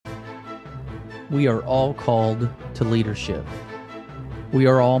We are all called to leadership. We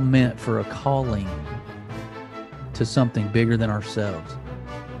are all meant for a calling to something bigger than ourselves,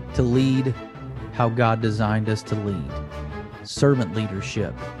 to lead how God designed us to lead. Servant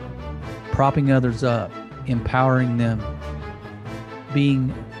leadership, propping others up, empowering them,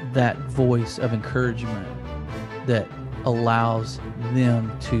 being that voice of encouragement that allows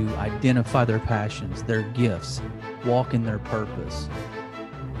them to identify their passions, their gifts, walk in their purpose,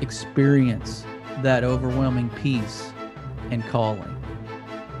 experience that overwhelming peace and calling.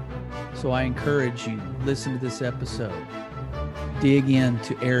 So I encourage you, listen to this episode. Dig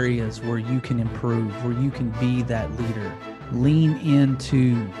into areas where you can improve, where you can be that leader. Lean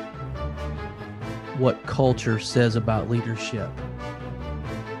into what culture says about leadership.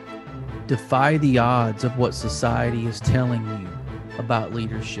 Defy the odds of what society is telling you about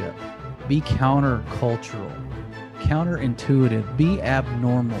leadership. Be countercultural, counterintuitive, be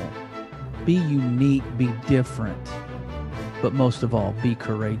abnormal, be unique, be different, but most of all, be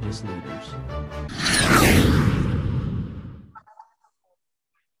courageous leaders.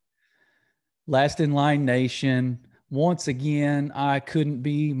 Last in Line Nation, once again, I couldn't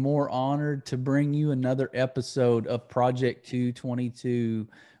be more honored to bring you another episode of Project 222,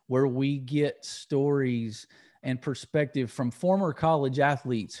 where we get stories and perspective from former college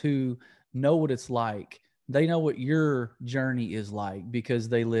athletes who know what it's like. They know what your journey is like because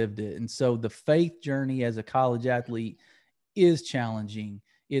they lived it. And so the faith journey as a college athlete is challenging.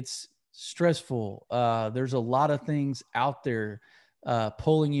 It's stressful. There's a lot of things out there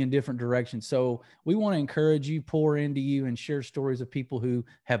pulling you in different directions. So we want to encourage you, pour into you, and share stories of people who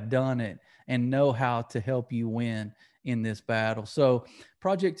have done it and know how to help you win in this battle. So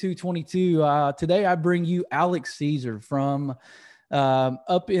Project 222, today I bring you Alex Caesar from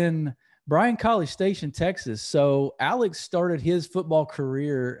up in Bryan College Station, Texas. So Alex started his football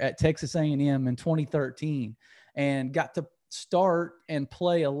career at Texas A&M in 2013 and got to start and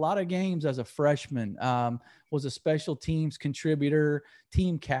play a lot of games as a freshman. Was a special teams contributor,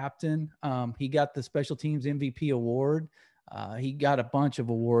 team captain. He got the special teams MVP award. He got a bunch of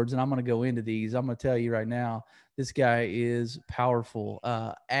awards, and I'm going to go into these. I'm going to tell you right now, this guy is powerful.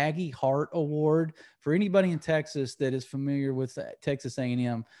 Aggie Heart Award for anybody in Texas that is familiar with Texas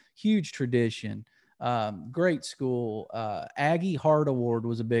A&M. Huge tradition. Great school. Aggie Heart Award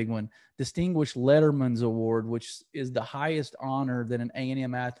was a big one. Distinguished Letterman's Award, which is the highest honor that an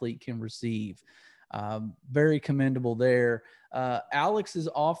A&M athlete can receive. Very commendable there. Alex's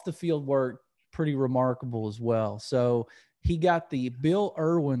off the field work, pretty remarkable as well. So he got the Bill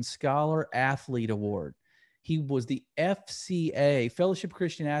Irwin Scholar Athlete Award. He was the FCA, Fellowship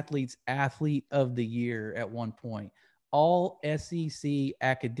Christian Athletes Athlete of the Year at one point. All SEC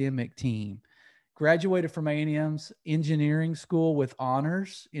academic team. Graduated from A&M's engineering school with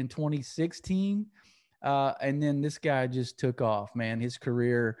honors in 2016. And then this guy just took off, man. His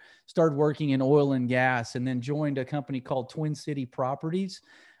career started working in oil and gas and then joined a company called Twin City Properties,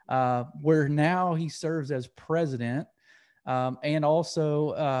 where now he serves as president and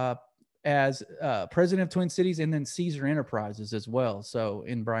also as president of Twin Cities and then Caesar Enterprises as well. So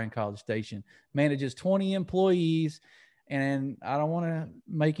in Bryan College Station, manages 20 employees. And I don't want to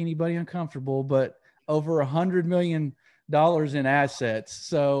make anybody uncomfortable, but over $100 million in assets.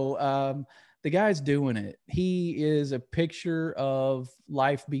 So the guy's doing it. He is a picture of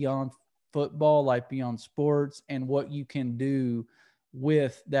life beyond football, life beyond sports, and what you can do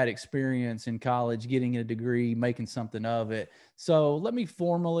with that experience in college, getting a degree, making something of it. So let me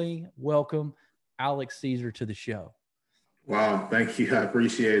formally welcome Alex Caesar to the show. Wow. Thank you. I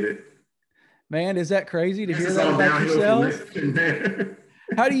appreciate it. Man, is that crazy to hear that about yourself?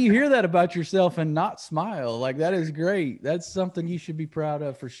 How do you hear that about yourself and not smile? Like, that is great. That's something you should be proud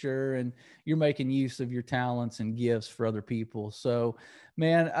of for sure. And you're making use of your talents and gifts for other people. So,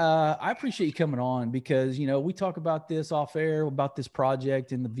 man, I appreciate you coming on because, you know, we talk about this off air, about this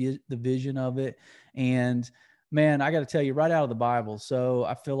project and the vision of it. And man, I got to tell you right out of the Bible. So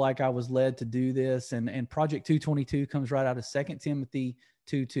I feel like I was led to do this, and Project 222 comes right out of 2 Timothy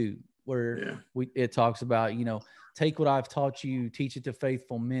 2:2. Where it talks about, you know, take what I've taught you, teach it to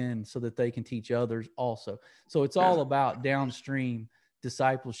faithful men so that they can teach others also. So it's all about downstream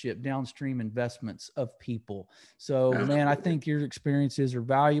discipleship, downstream investments of people. So, man, I think your experiences are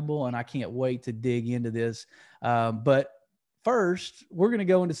valuable, and I can't wait to dig into this. But first, we're going to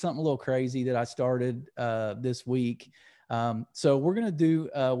go into something a little crazy that I started this week. So we're going to do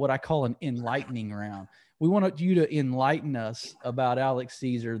what I call an enlightening round. We want you to enlighten us about Alex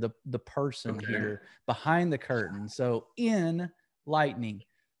Caesar, the person here behind the curtain. So enlightening,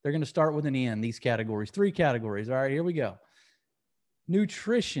 they're going to start with an N, these categories, 3 categories. All right, here we go.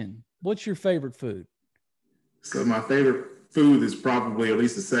 Nutrition, What's your favorite food? So my favorite food is probably, at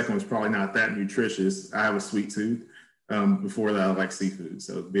least the second one's probably not that nutritious. I have a sweet tooth. Before that, I like seafood.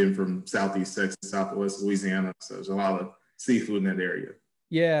 So being from Southeast Texas, Southwest Louisiana, so there's a lot of seafood in that area.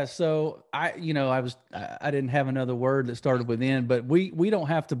 Yeah, so I didn't have another word that started with N, but we don't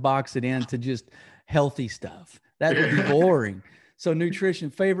have to box it into just healthy stuff. That would be boring. So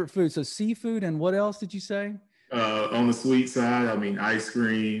nutrition, favorite food. So seafood, and what else did you say? On the sweet side, I mean, ice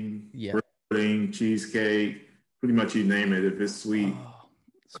cream, Yeah. pudding, cheesecake, pretty much you name it. If it's sweet. Oh,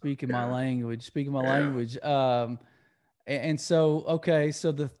 speaking my language, speaking my Yeah. language. And so, okay,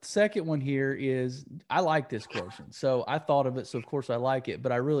 so the second one here is, I like this question. So I thought of it, so of course I like it,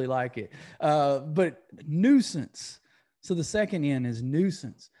 but I really like it. But nuisance. So the second N is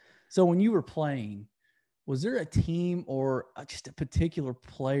nuisance. So when you were playing, was there a team or just a particular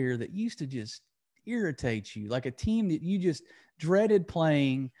player that used to just irritate you? Like a team that you just dreaded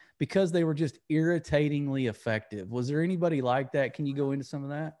playing because they were just irritatingly effective? Was there anybody like that? Can you go into some of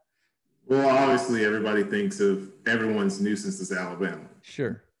that? Well, obviously, everybody thinks of everyone's nuisance is Alabama.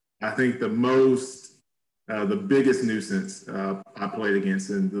 Sure. I think the biggest nuisance I played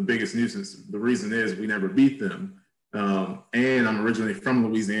against, and the biggest nuisance, the reason is we never beat them. And I'm originally from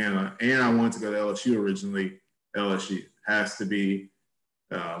Louisiana, and I wanted to go to LSU originally. LSU has to be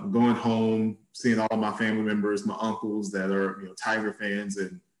going home, seeing all my family members, my uncles that are Tiger fans,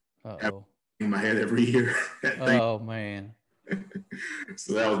 and having in my head every year. Oh man.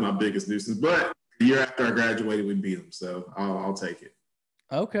 So that was my biggest nuisance. But the year after I graduated, we beat them, so I'll take it.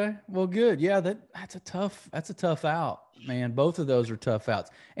 Okay, well, good. Yeah, that's a tough out, man. Both of those are tough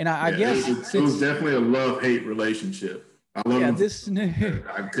outs, and I guess it was definitely a love-hate relationship. I love them. This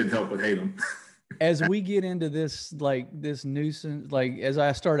I couldn't help but hate them. As we get into this, like this nuisance, like as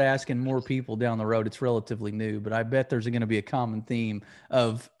I start asking more people down the road, it's relatively new, but I bet there's going to be a common theme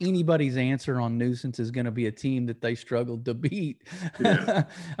of anybody's answer on nuisance is going to be a team that they struggled to beat. Yeah.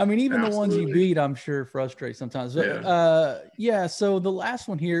 I mean, even the ones you beat, I'm sure frustrate sometimes. Yeah. So the last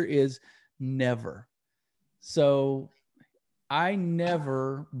one here is never. So I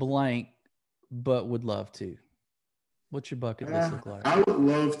never blank, but would love to. What's your bucket list look like? I would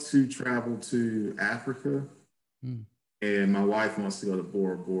love to travel to Africa, and my wife wants to go to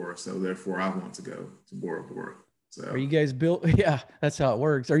Bora Bora, so therefore I want to go to Bora Bora. So, are you guys built? Yeah, that's how it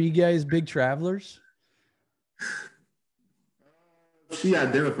works. Are you guys big travelers? She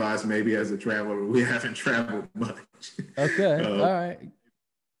identifies maybe as a traveler. We haven't traveled much. Okay, all right.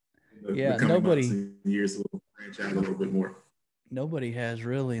 Nobody. Years will branch out a little bit more. Nobody has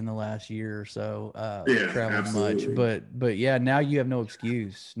really in the last year or so traveled absolutely. much, but yeah, now you have no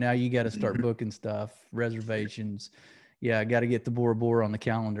excuse. Now you got to start booking stuff, reservations. Yeah, I got to get the Bora Bora on the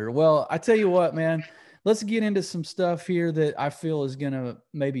calendar. Well, I tell you what, man, let's get into some stuff here that I feel is going to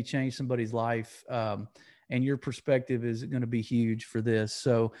maybe change somebody's life. And your perspective is going to be huge for this.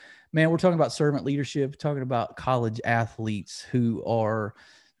 So, man, we're talking about servant leadership, talking about college athletes who are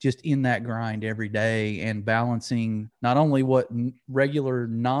just in that grind every day and balancing not only what regular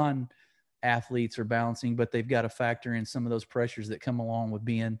non-athletes are balancing, but they've got to factor in some of those pressures that come along with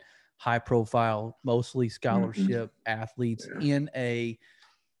being high profile, mostly scholarship athletes in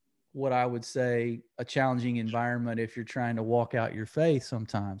what I would say a challenging environment if you're trying to walk out your faith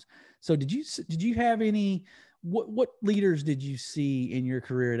sometimes. So did you have any, what leaders did you see in your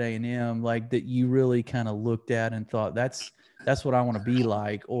career at A&M, like that you really kind of looked at and thought that's what I want to be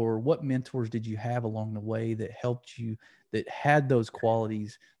like? Or what mentors did you have along the way that helped you, that had those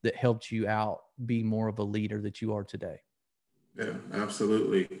qualities that helped you out be more of a leader that you are today? Yeah,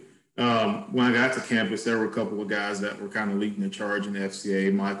 absolutely. When I got to campus, there were a couple of guys that were kind of leading the charge in the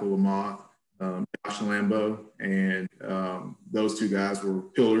FCA, Michael Lamont, Josh Lambo, and those two guys were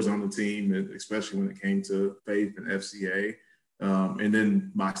pillars on the team, especially when it came to faith and FCA. And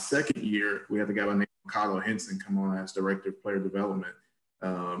then my second year, we had the guy by the name of Kylo Henson come on as director of player development.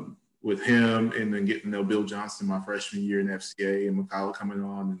 With him, and then getting to know Bill Johnson my freshman year in FCA, and Kylo coming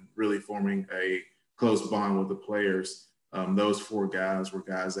on and really forming a close bond with the players. Those four guys were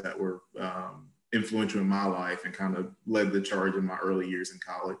guys that were influential in my life and kind of led the charge in my early years in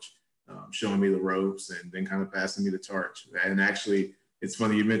college, showing me the ropes and then kind of passing me the torch. And actually, it's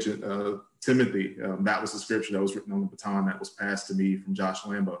funny you mentioned Timothy. That was the scripture that was written on the baton that was passed to me from Josh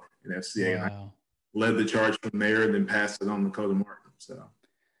Lambo in FCA. Wow. And I led the charge from there and then passed it on to Coda Martin. So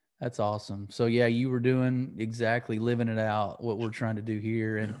that's awesome. So yeah, you were doing exactly living it out, what we're trying to do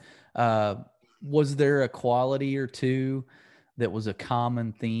here. And was there a quality or two that was a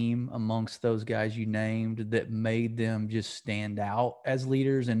common theme amongst those guys you named that made them just stand out as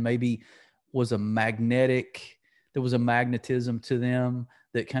leaders, and maybe there was a magnetism to them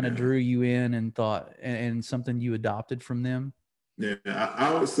that kind of drew you in and thought, and something you adopted from them? Yeah,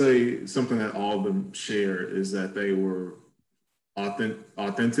 I would say something that all of them share is that they were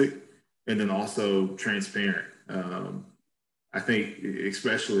authentic and then also transparent. I think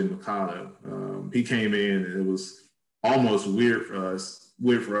especially Mikado, he came in and it was almost weird for us,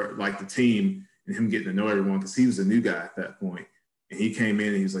 weird for like the team and him getting to know everyone because he was a new guy at that point. And he came in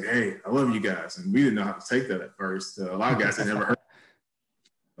and he was like, "Hey, I love you guys," and we didn't know how to take that at first. A lot of guys had never heard.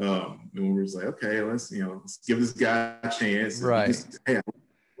 And we were just like, "Okay, let's give this guy a chance." Right. Just, "Hey, I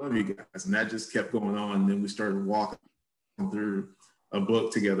love you guys," and that just kept going on. And then we started walking through a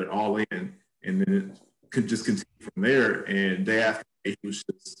book together, all in, and then it could just continue from there. And day after day, he was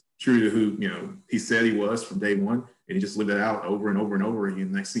just true to who he said he was from day one, and he just lived it out over and over and over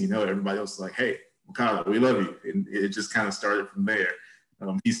again. Next thing you know, everybody else is like, "Hey, Mikado, we love you," and it just kind of started from there.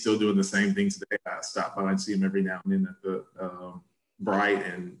 He's still doing the same thing today. I stop by and see him every now and then at the Bright,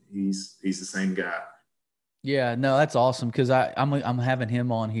 and he's the same guy. Yeah, no, that's awesome because I'm having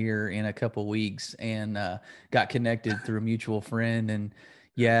him on here in a couple weeks and got connected through a mutual friend. And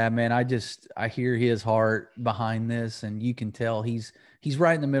yeah, man, I hear his heart behind this, and you can tell he's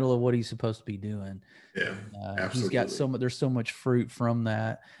right in the middle of what he's supposed to be doing. Yeah, absolutely. He's got there's so much fruit from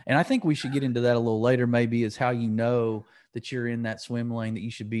that. And I think we should get into that a little later, maybe, is how you know that you're in that swim lane that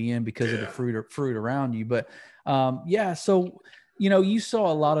you should be in because of the fruit around you. But so you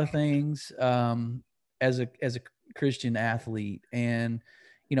saw a lot of things as a Christian athlete, and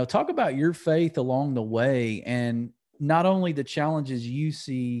talk about your faith along the way, and not only the challenges you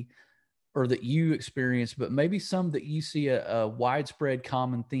see or that you experience, but maybe some that you see a widespread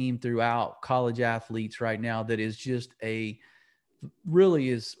common theme throughout college athletes right now that is just really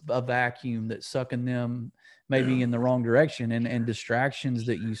is a vacuum that's sucking them maybe in the wrong direction, and distractions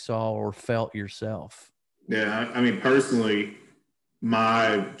that you saw or felt yourself. Yeah, I mean, personally,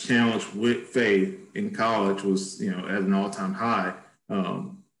 my challenge with faith in college was, at an all-time high.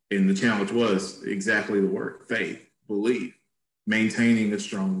 And the challenge was exactly the word: faith, belief, maintaining a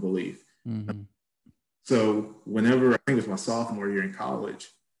strong belief. Mm-hmm. So whenever, I think it was my sophomore year in college,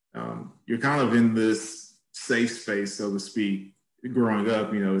 you're kind of in this safe space, so to speak. Growing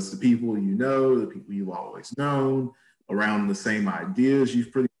up, it's the people the people you've always known, around the same ideas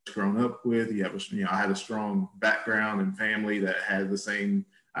you've pretty much grown up with. You have I had a strong background and family that had the same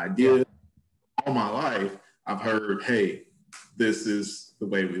ideas. Yeah. All my life, I've heard, "Hey, this is the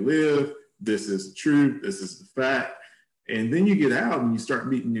way we live. This is the truth. This is the fact." And then you get out and you start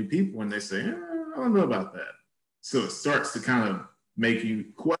meeting new people and they say, "I don't know about that." So it starts to kind of make you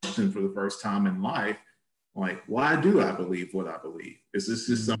question for the first time in life, like, why do I believe what I believe? Is this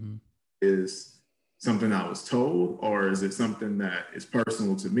just something I was told, or is it something that is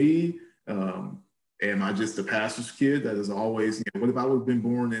personal to me? Am I just a pastor's kid that is always, what if I was been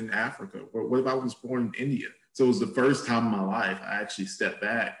born in Africa? Or what if I was born in India? So it was the first time in my life I actually stepped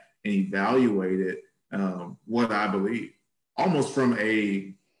back and evaluated what I believe, almost from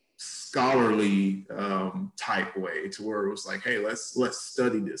a scholarly type way, to where it was like, "Hey, let's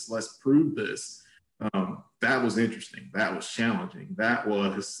study this. Let's prove this." That was interesting. That was challenging. That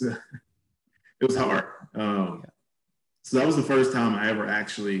was, it was hard. So that was the first time I ever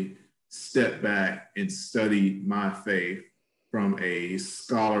actually stepped back and studied my faith from a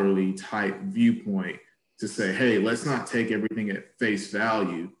scholarly type viewpoint to say, "Hey, let's not take everything at face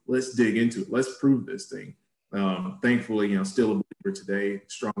value. Let's dig into it. Let's prove this thing." Thankfully, still a believer today,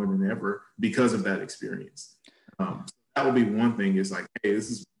 stronger than ever because of that experience. That would be one thing, is like, "Hey,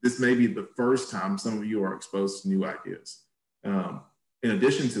 this may be the first time some of you are exposed to new ideas." In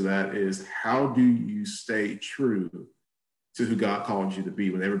addition to that is, how do you stay true to who God called you to be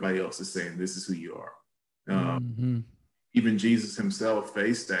when everybody else is saying this is who you are? Even Jesus himself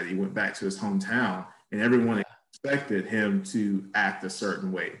faced that. He went back to his hometown and everyone expected him to act a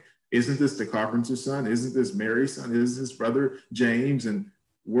certain way. Isn't this the carpenter's son? Isn't this Mary's son? Is his brother James? And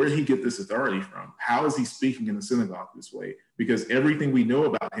where did he get this authority from? How is he speaking in the synagogue this way? Because everything we know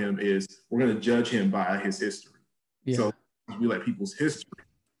about him is we're going to judge him by his history. Yeah. So we let people's history,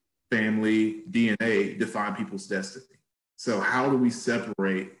 family, DNA define people's destiny. So how do we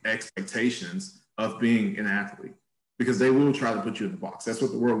separate expectations of being an athlete? Because they will try to put you in the box. That's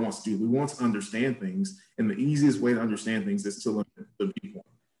what the world wants to do. We want to understand things, and the easiest way to understand things is to limit the viewpoint.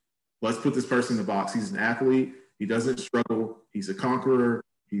 Let's put this person in the box. He's an athlete. He doesn't struggle. He's a conqueror.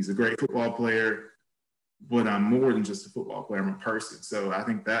 He's a great football player. But I'm more than just a football player. I'm a person. So I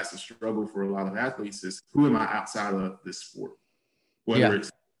think that's a struggle for a lot of athletes, is who am I outside of this sport? Whether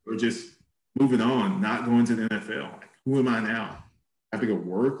it's or just moving on, not going to the NFL. Like, who am I now? I have to go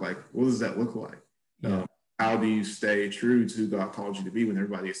work. Like, what does that look like? how do you stay true to who God called you to be when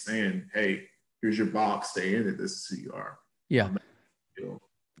everybody is saying, hey, here's your box, stay in it, this is who you are. Yeah.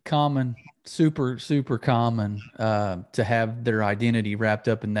 Common, super, super common to have their identity wrapped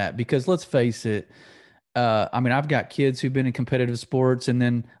up in that, because let's face it, I mean, I've got kids who've been in competitive sports, and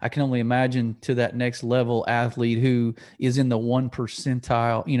then I can only imagine to that next level athlete who is in the 1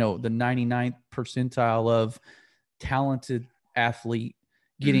 percentile, the 99th percentile of talented athlete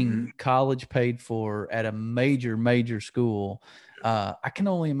getting college paid for at a major, major school. I can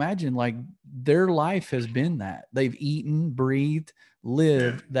only imagine, like, their life has been that. They've eaten, breathed,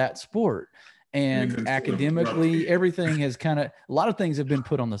 lived that sport. And academically, everything has a lot of things have been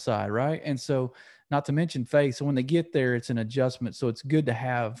put on the side, right? And so, not to mention faith. So when they get there, it's an adjustment. So it's good to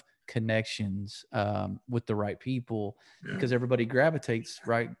have connections with the right people, because everybody gravitates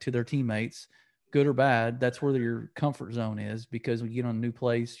right to their teammates, good or bad. That's where your comfort zone is, because when you get on a new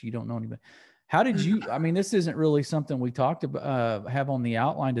place, you don't know anybody. How did you, I mean, this isn't really something we talked about, have on the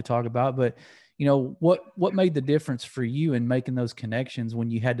outline to talk about, but what made the difference for you in making those connections when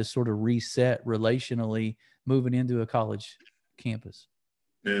you had to sort of reset relationally moving into a college campus?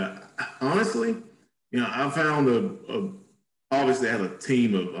 Yeah, honestly, I found obviously I have a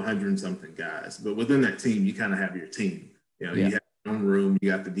team of 100 and something guys, but within that team, you kind of have your team. You have your own room,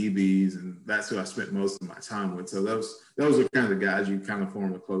 you got the DBs, and that's who I spent most of my time with. So those are kind of the guys you kind of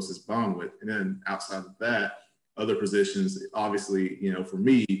form the closest bond with. And then outside of that, other positions, obviously, for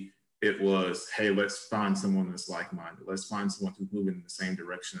me, it was, hey, let's find someone that's like-minded. Let's find someone who's moving in the same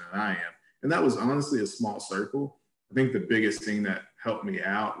direction that I am. And that was honestly a small circle. I think the biggest thing that helped me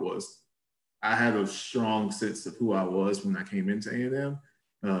out was I had a strong sense of who I was when I came into A&M.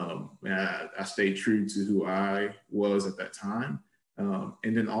 I stayed true to who I was at that time.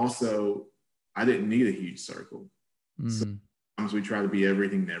 And then also, I didn't need a huge circle. Sometimes we try to be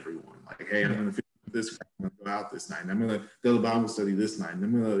everything to everyone. Like, hey, I'm going to finish this, I'm going to go out this night, and I'm going to go to Bible study this night, and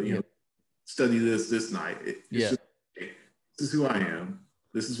I'm going to, study this night. It's just, hey, this is who I am.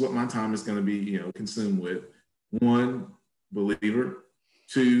 This is what my time is going to be, consumed with. 1, believer.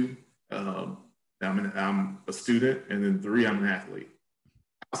 2, I'm a student. And then 3, I'm an athlete.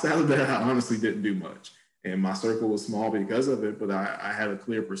 Outside of that, I honestly didn't do much. And my circle was small because of it, but I had a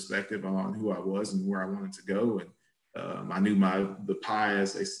clear perspective on who I was and where I wanted to go. And I knew the pie,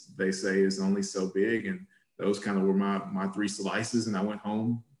 as they say, is only so big. And those kind of were my 3 slices. And I went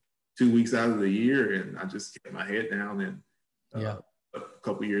home 2 weeks out of the year, and I just kept my head down. And a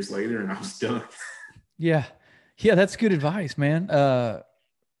couple years later, and I was done. Yeah, that's good advice, man.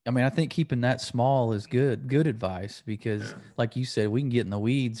 I mean, I think keeping that small is good advice, because like you said, we can get in the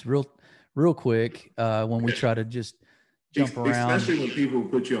weeds real quick when we try to just jump around. Especially when people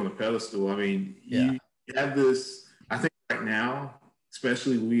put you on a pedestal. I mean, you have this, I think right now,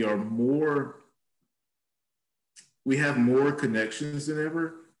 especially we have more connections than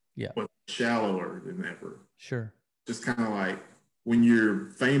ever, but shallower than ever. Sure. Just kind of like when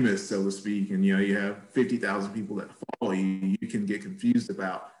you're famous, so to speak, and you have 50,000 people that follow you, you can get confused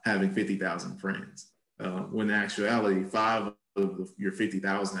about having 50,000 friends. When in actuality, 5 of your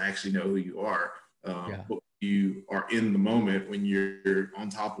 50,000 actually know who you are. But you are in the moment when you're on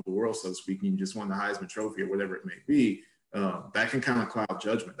top of the world, so to speak, and you just won the Heisman Trophy or whatever it may be. That can kind of cloud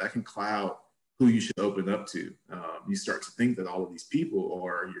judgment. That can cloud who you should open up to. You start to think that all of these people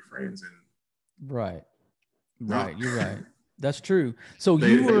are your friends, and right, you're right. That's true. So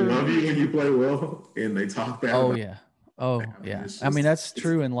they love you when you play well, and they talk bad. I mean, that's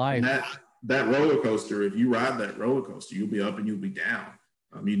true in life. That roller coaster, if you ride that roller coaster, you'll be up and you'll be down.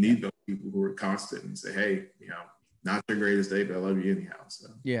 You need those people who are constant and say, hey, not your greatest day, but I love you anyhow.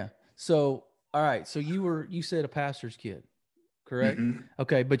 So all right. So you said a pastor's kid, correct?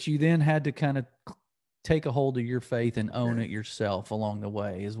 Okay. But you then had to kind of take a hold of your faith and own it yourself along the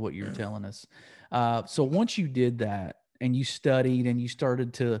way, is what you're telling us. So once you did that, and you studied and you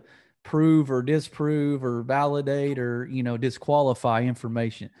started to prove or disprove or validate or, disqualify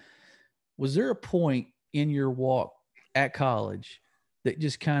information, was there a point in your walk at college that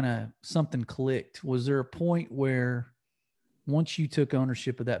just kind of something clicked? Was there a point where, once you took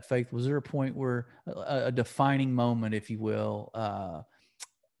ownership of that faith, was there a point where a defining moment, if you will,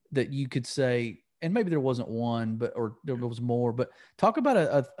 that you could say, and maybe there wasn't one, or there was more, but talk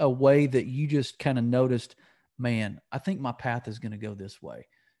about a way that you just kind of noticed, man, I think my path is going to go this way.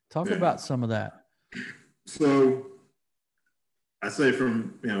 Talk about some of that. So I say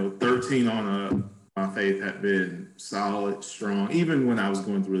from 13 on, my faith had been solid, strong. Even when I was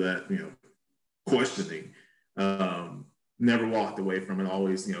going through that, questioning, never walked away from it.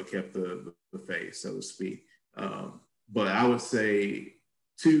 Always, kept the faith, so to speak. But I would say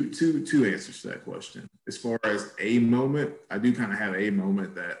two answers to that question. As far as a moment, I do kind of have a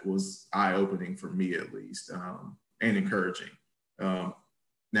moment that was eye-opening for me, at least, and encouraging. Now,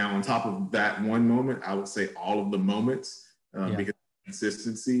 on top of that one moment, I would say all of the moments, because of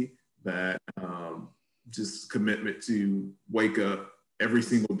consistency, that just commitment to wake up every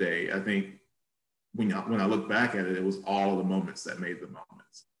single day. I think when I look back at it, it was all of the moments that made the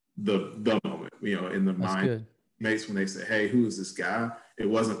moments. The moment, in the mind makes when they say, hey, who is this guy? It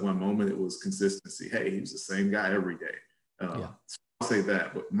wasn't one moment, it was consistency. Hey, he was the same guy every day. So I'll say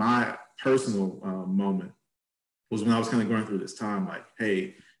that. But my personal moment was when I was kind of going through this time, like,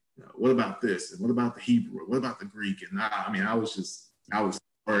 hey, what about this? And what about the Hebrew? What about the Greek? And I was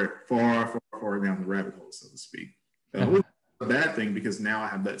far down the rabbit hole, so to speak. It was a bad thing, because now I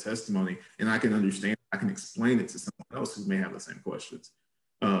have that testimony and I can understand, I can explain it to someone else who may have the same questions.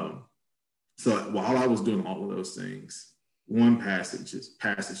 So while I was doing all of those things, one passage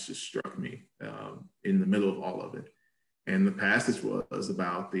just struck me in the middle of all of it. And the passage was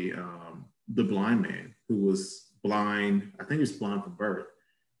about the blind man who was blind. I think he was blind from birth.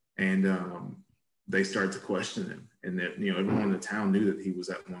 And they started to question him. And that, everyone in the town knew that he was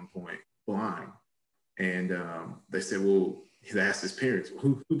at one point blind. And they said, well, he asked his parents,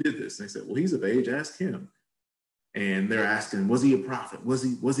 well, who did this? And they said, well, he's of age, ask him. And they're asking, was he a prophet? Was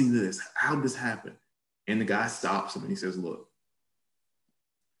he this? How did this happen? And the guy stops him and he says, look,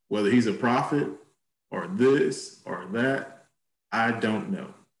 whether he's a prophet or this or that, I don't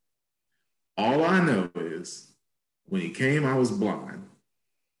know. All I know is when he came, I was blind.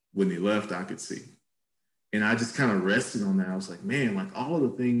 When he left, I could see. And I just kind of rested on that. I was like, man, like all of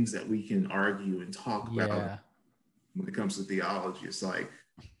the things that we can argue and talk about when it comes to theology, it's like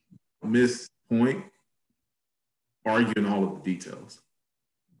miss point, arguing all of the details.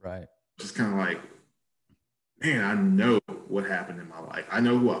 Right. Just kind of like, man, I know what happened in my life. I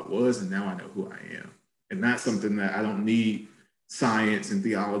know who I was, and now I know who I am. And that's something that I don't need science and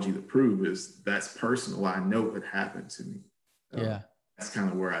theology to prove. That's personal. I know what happened to me. That's kind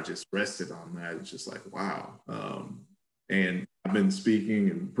of where I just rested on that. It's just like, wow. And I've been speaking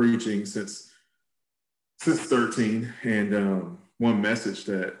and preaching since 13. And one message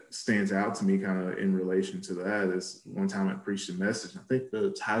that stands out to me kind of in relation to that is one time I preached a message. I think the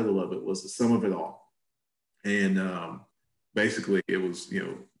title of it was The Sum of It All. And basically it was,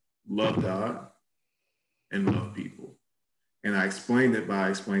 love God and love people. And I explained it by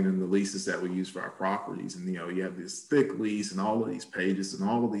explaining the leases that we use for our properties. And, you have this thick lease and all of these pages and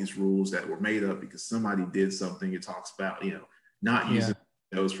all of these rules that were made up because somebody did something. It talks about, not using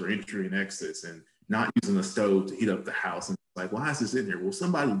those for entry and exits and not using a stove to heat up the house. And it's like, why is this in here? Well,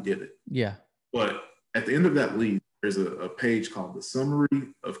 somebody did it. Yeah. But at the end of that lease, there's a page called the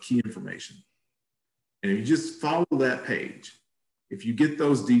Summary of Key Information. And if you just follow that page, if you get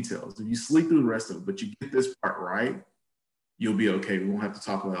those details, if you sleep through the rest of it, but you get this part right, you'll be okay. We won't have to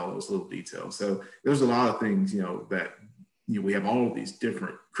talk about all those little details. So there's a lot of things, that we have all of these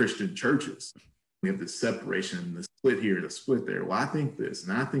different Christian churches. We have this separation, the split here, the split there. Well, I think this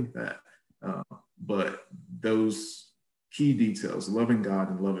and I think that. But those key details, loving God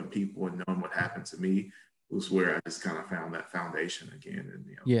and loving people and knowing what happened to me, was where I just kind of found that foundation again.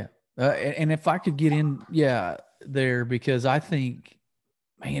 And and if I could get in, there, because I think,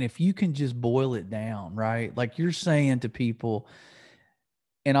 man, if you can just boil it down, right? Like you're saying to people,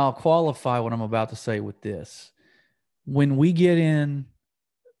 and I'll qualify what I'm about to say with this. When we get in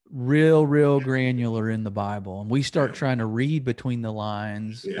real granular in the Bible and we start trying to read between the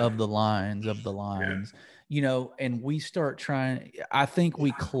lines of the lines of the lines, and we start trying, I think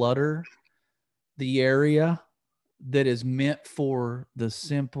we clutter the area that is meant for the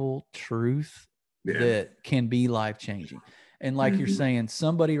simple truth that can be life-changing. And like you're saying,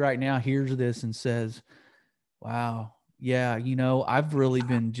 somebody right now hears this and says, wow, I've really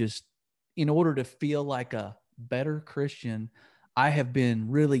been just, in order to feel like a better Christian, I have been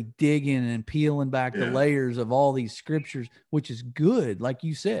really digging and peeling back the layers of all these scriptures, which is good. Like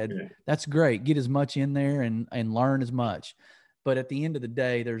you said, that's great. Get as much in there and learn as much. But at the end of the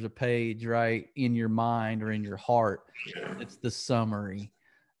day, there's a page right in your mind or in your heart. It's the summary.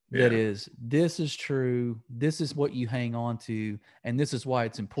 That is, this is true. This is what you hang on to. And this is why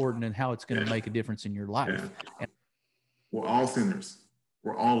it's important and how it's going to make a difference in your life. We're all sinners.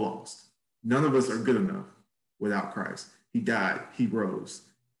 We're all lost. None of us are good enough without Christ. He died. He rose.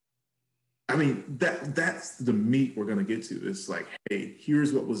 I mean, that's the meat we're going to get to. It's like, hey,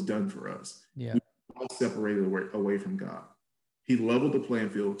 here's what was done for us. Yeah. We all separated away from God. He leveled the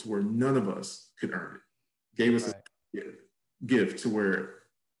playing field to where none of us could earn it. Gave us a gift to where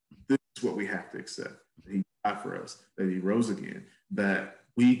this is what we have to accept. That he died for us, that he rose again, that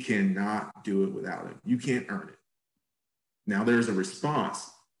We cannot do it without him. You can't earn it. Now there's a response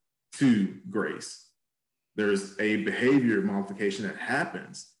to grace. There's a behavior modification that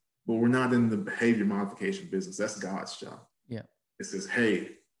happens, but we're not in the behavior modification business. That's God's job. Yeah. It says,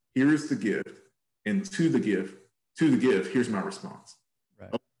 hey, here's the gift. And to the gift, here's my response.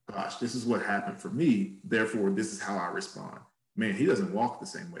 Right. Oh gosh, this is what happened for me. Therefore, this is how I respond. Man, he doesn't walk the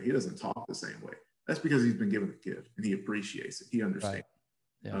same way. He doesn't talk the same way. That's because he's been given a gift and he appreciates it. He understands. Right.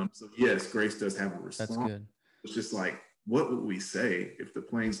 Yeah. So yes, grace does have a response. That's good. It's just like, what would we say if the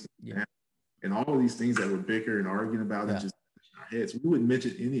planes and all of these things that we're bickering and arguing about and just in our heads, we wouldn't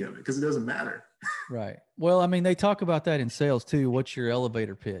mention any of it because it doesn't matter. Right. Well, I mean, they talk about that in sales too. What's your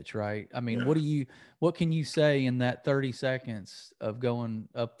elevator pitch, right? I mean, what can you say in that 30 seconds of going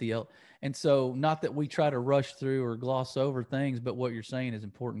up the and so not that we try to rush through or gloss over things, but what you're saying is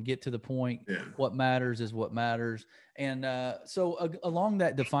important. Get to the point. Yeah. What matters is what matters. And so along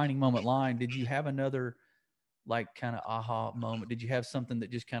that defining moment line, did you have another like kind of aha moment? Did you have something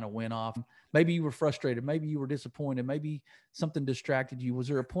that just kind of went off? Maybe you were frustrated. Maybe you were disappointed. Maybe something distracted you. Was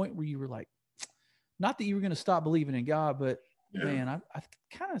there a point where you were like, not that you were going to stop believing in God, but man, I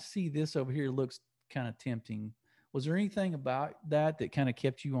kind of see this over here looks kind of tempting. Was there anything about that kind of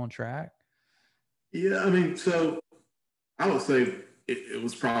kept you on track? Yeah, I mean, so I would say it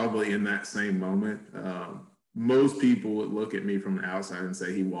was probably in that same moment. Most people would look at me from the outside and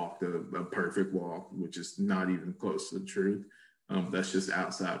say he walked a perfect walk, which is not even close to the truth. That's just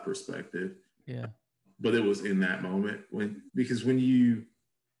outside perspective. Yeah. But it was in that moment because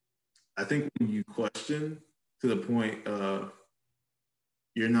I think when you question to the point of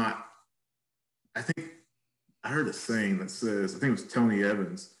you're not, I think I heard a saying that says, I think it was Tony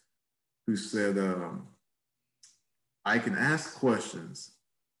Evans who said, I can ask questions,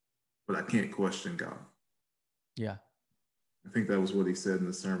 but I can't question God. Yeah. I think that was what he said in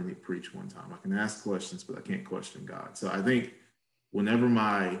the sermon he preached one time. I can ask questions, but I can't question God. So I think whenever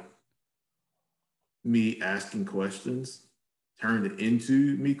me asking questions turned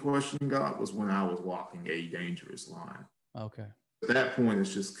into me questioning God was when I was walking a dangerous line. Okay. At that point,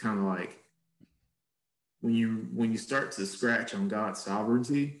 it's just kind of like when you start to scratch on God's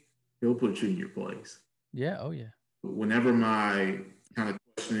sovereignty, he'll put you in your place. Yeah. Oh yeah. Whenever my kind of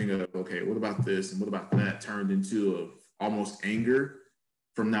questioning of, okay, what about this and what about that turned into almost anger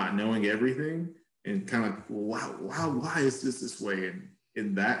from not knowing everything and kind of, why is this way?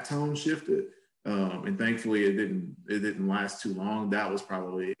 And that tone shifted. And thankfully it didn't last too long. I was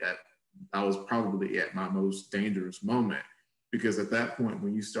probably at my most dangerous moment, because at that point,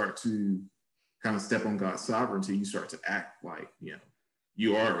 when you start to kind of step on God's sovereignty, you start to act like,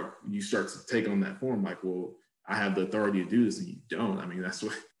 you start to take on that form like, well, I have the authority to do this and you don't. I mean, that's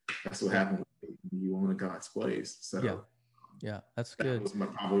what happened when you own God's place. So yeah, that's good. That was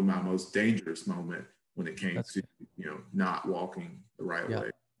probably my most dangerous moment when it came to, not walking the right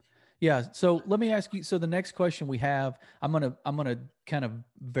way. Yeah. So let me ask you. So the next question we have, I'm gonna kind of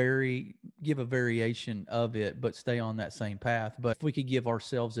give a variation of it, but stay on that same path. But if we could give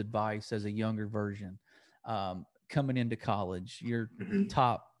ourselves advice as a younger version, coming into college, you're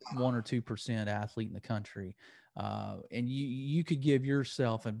top 1 or 2% athlete in the country, and you could give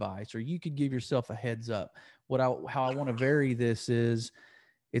yourself advice, or you could give yourself a heads up. How I want to vary this is,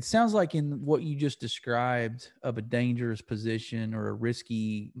 it sounds like in what you just described of a dangerous position or a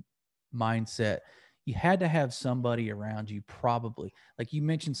risky mindset, you had to have somebody around you, probably, like you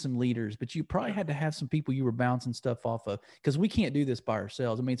mentioned some leaders, but you probably had to have some people you were bouncing stuff off of, because we can't do this by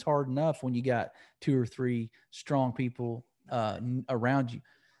ourselves. I mean, it's hard enough when you got 2 or 3 strong people around you.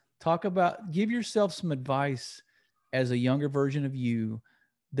 Give yourself some advice as a younger version of you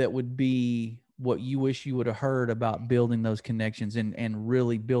that would be what you wish you would have heard about building those connections and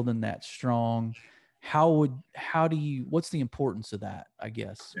really building that strong. What's the importance of that, I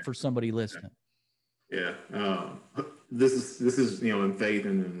guess, for somebody listening? Yeah. This is, in faith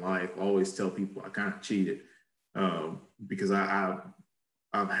and in life, I always tell people I kind of cheated because I've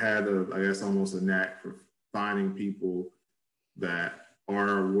had I guess almost a knack for finding people that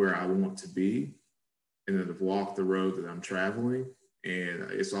are where I want to be and that have walked the road that I'm traveling. And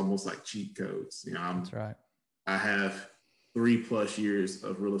it's almost like cheat codes. That's right. I have 3+ years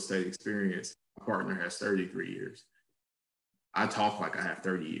of real estate experience. My partner has 33 years. I talk like I have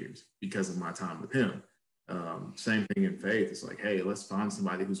 30 years because of my time with him. Same thing in faith. It's like, hey, let's find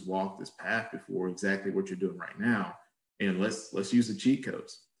somebody who's walked this path before, exactly what you're doing right now. And let's use the cheat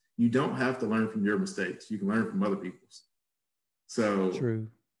codes. You don't have to learn from your mistakes. You can learn from other people's. So true.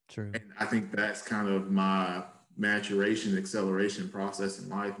 And I think that's kind of my maturation, acceleration process in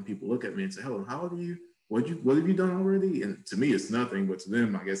life. And people look at me and say, hello, how old are you? what have you done already? And to me, it's nothing, but to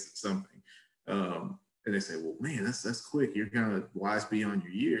them, I guess it's something. And they say, well, man, that's quick. You're kind of wise beyond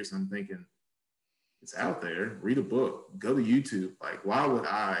your years. I'm thinking, it's out there. Read a book. Go to YouTube. Like, why would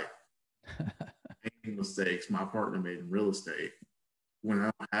I make mistakes my partner made in real estate when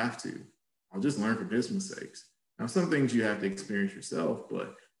I don't have to? I'll just learn from his mistakes. Now, some things you have to experience yourself,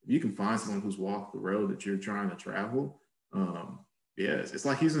 but if you can find someone who's walked the road that you're trying to travel, yes, it's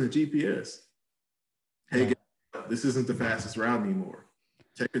like using a GPS. Hey, yeah. This isn't the fastest route anymore.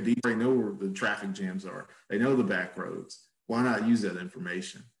 Check the detail. They know where the traffic jams are. They know the back roads. Why not use that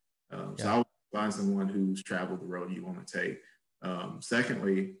information? So I would find someone who's traveled the road you want to take.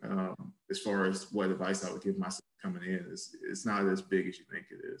 Secondly, as far as what advice I would give myself coming in, is it's not as big as you think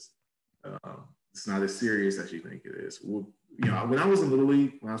it is. It's not as serious as you think it is. Well, when I was in Little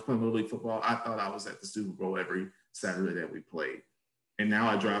League, when I was playing Little League football, I thought I was at the Super Bowl every Saturday that we played. And now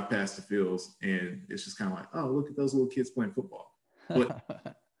I drive past the fields and it's just kind of like, oh, look at those little kids playing football.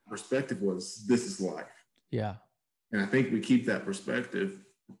 But perspective was, this is life. Yeah. And I think we keep that perspective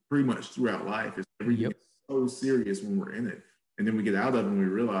pretty much throughout life. It's everything is so serious when we're in it. And then we get out of it and we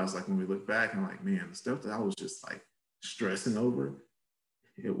realize, like, when we look back, I'm like, man, the stuff that I was just like stressing over,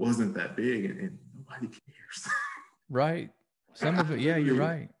 it wasn't that big and nobody cares. Right. Some of it, yeah, you're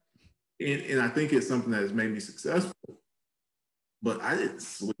right. And I think it's something that has made me successful. But I didn't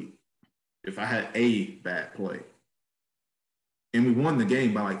sleep if I had a bad play. And we won the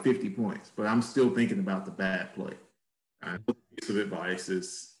game by like 50 points, but I'm still thinking about the bad play. The piece of advice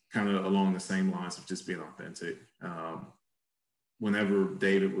is kind of along the same lines of just being authentic. Whenever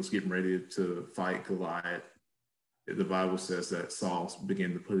David was getting ready to fight Goliath, the Bible says that Saul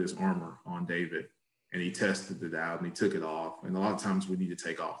began to put his armor on David and he tested it out and he took it off. And a lot of times we need to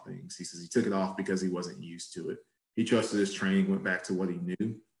take off things. He says he took it off because he wasn't used to it. He trusted his training, went back to what he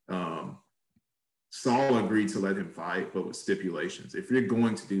knew. Saul agreed to let him fight, but with stipulations. If you're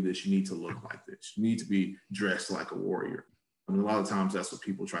going to do this, you need to look like this. You need to be dressed like a warrior. I mean, a lot of times that's what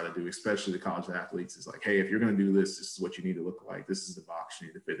people try to do, especially the college athletes. Is like, hey, if you're going to do this, this is what you need to look like. This is the box you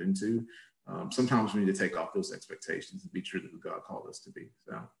need to fit into. Sometimes we need to take off those expectations and be true to who God called us to be.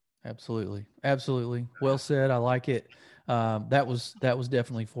 So, absolutely, absolutely, well said. I like it. That was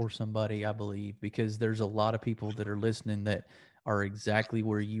definitely for somebody, I believe, because there's a lot of people that are listening that are exactly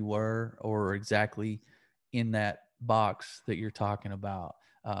where you were or exactly in that box that you're talking about.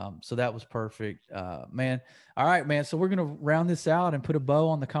 So that was perfect, man. All right, man. So we're going to round this out and put a bow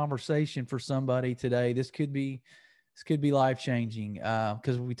on the conversation for somebody today. This could be life-changing,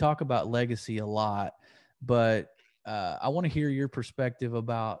 because we talk about legacy a lot, but I want to hear your perspective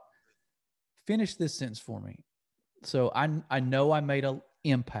about, finish this sentence for me. So I know I made an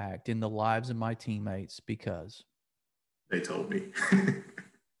impact in the lives of my teammates because they told me.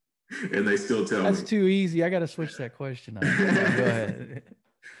 And they still tell me. That's too easy. I got to switch that question up. Go ahead.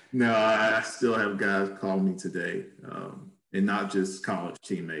 No, I still have guys call me today, and not just college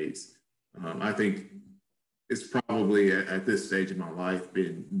teammates. I think it's probably at this stage of my life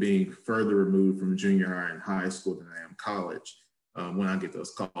being further removed from junior high and high school than I am college. When I get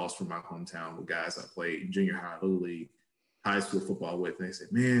those calls from my hometown with guys I played junior high, Little League, high school football with, and they say,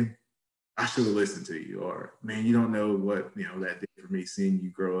 man, I should have listened to you, or man, you don't know what, that did for me, seeing you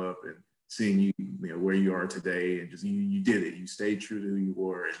grow up and seeing you, where you are today, and just you did it. You stayed true to who you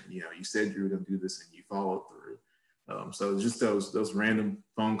were, and you said you were going to do this, and you followed through. So just those random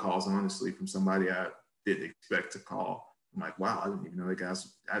phone calls, honestly, from somebody I didn't expect to call. I'm like, wow, I didn't even know that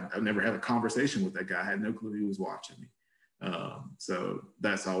guy's. I've never had a conversation with that guy. I had no clue he was watching me. So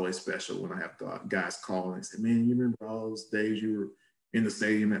that's always special when I have guys call and say, man, you remember all those days you were in the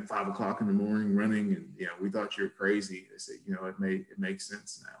stadium at 5 o'clock in the morning running, and we thought you were crazy. They say, it makes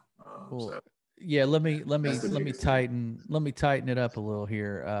sense now. Cool. So yeah, let me tighten it up a little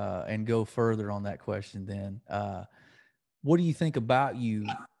here, and go further on that question. Then, what do you think about you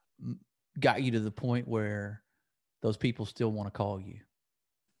got you to the point where those people still want to call you?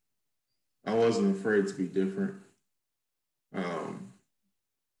 I wasn't afraid to be different.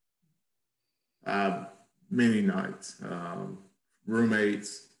 Many nights,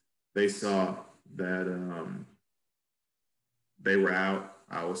 roommates, they saw that they were out.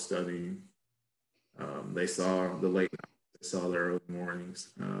 I was studying. They saw the late nights. They saw the early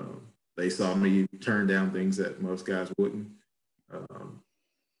mornings. They saw me turn down things that most guys wouldn't.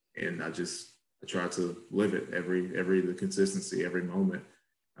 And I tried to live it the consistency, every moment.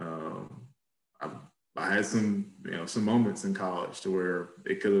 I had some moments in college to where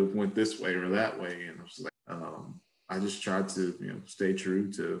it could have went this way or that way. And I was like, I just tried to, stay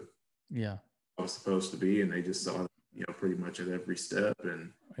true to I was supposed to be, and they just saw pretty much at every step.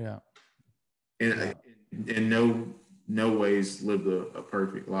 And in no ways lived a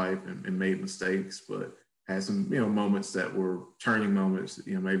perfect life and made mistakes, but had some, moments that were turning moments,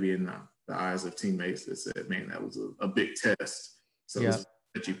 maybe in the eyes of teammates that said, man, that was a big test. So it's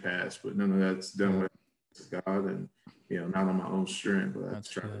that you passed, but none of that's done with God and, not on my own strength, but that's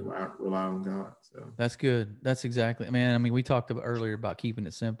trying to rely on God. So that's good. That's exactly, man. I mean, we talked about earlier about keeping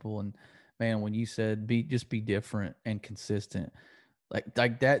it simple, and man, when you said just be different and consistent,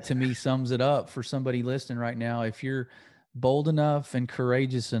 like that to me sums it up for somebody listening right now. If you're bold enough and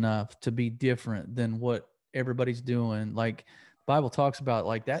courageous enough to be different than what everybody's doing, like the Bible talks about,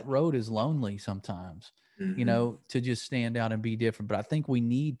 like that road is lonely sometimes, to just stand out and be different. But I think we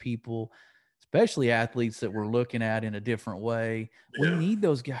need people, especially athletes that we're looking at in a different way. We need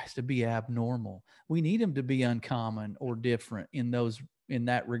those guys to be abnormal. We need them to be uncommon or different in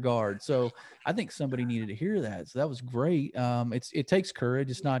that regard. So I think somebody needed to hear that. So that was great. It takes courage.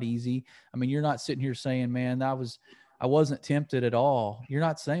 It's not easy. I mean, you're not sitting here saying, man, I wasn't tempted at all. You're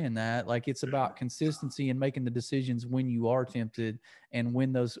not saying that. Like, it's about consistency and making the decisions when you are tempted, and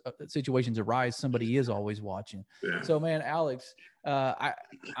when those situations arise, somebody is always watching. Yeah. So, man, Alex,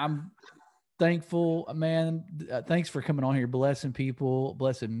 I'm thankful, man. Thanks for coming on here, blessing people,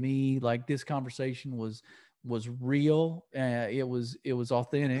 blessing me. Like, this conversation was real. It was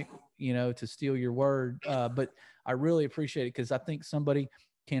authentic, to steal your word. But I really appreciate it, because I think somebody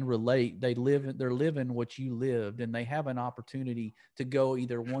can relate. They're living what you lived, and they have an opportunity to go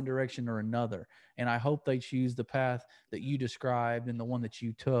either one direction or another. And I hope they choose the path that you described and the one that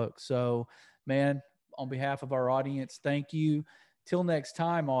you took. So, man, on behalf of our audience, thank you. Till next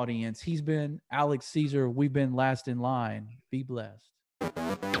time, audience. He's been Alex Caesar. We've been Last in Line. Be blessed.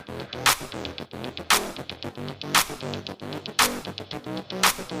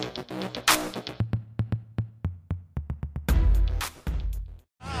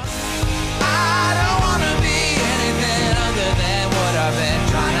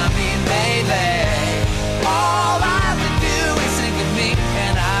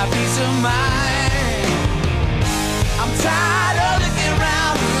 I'm tired of looking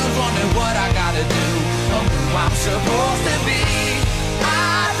around, who's wondering what I gotta do, or who I'm supposed to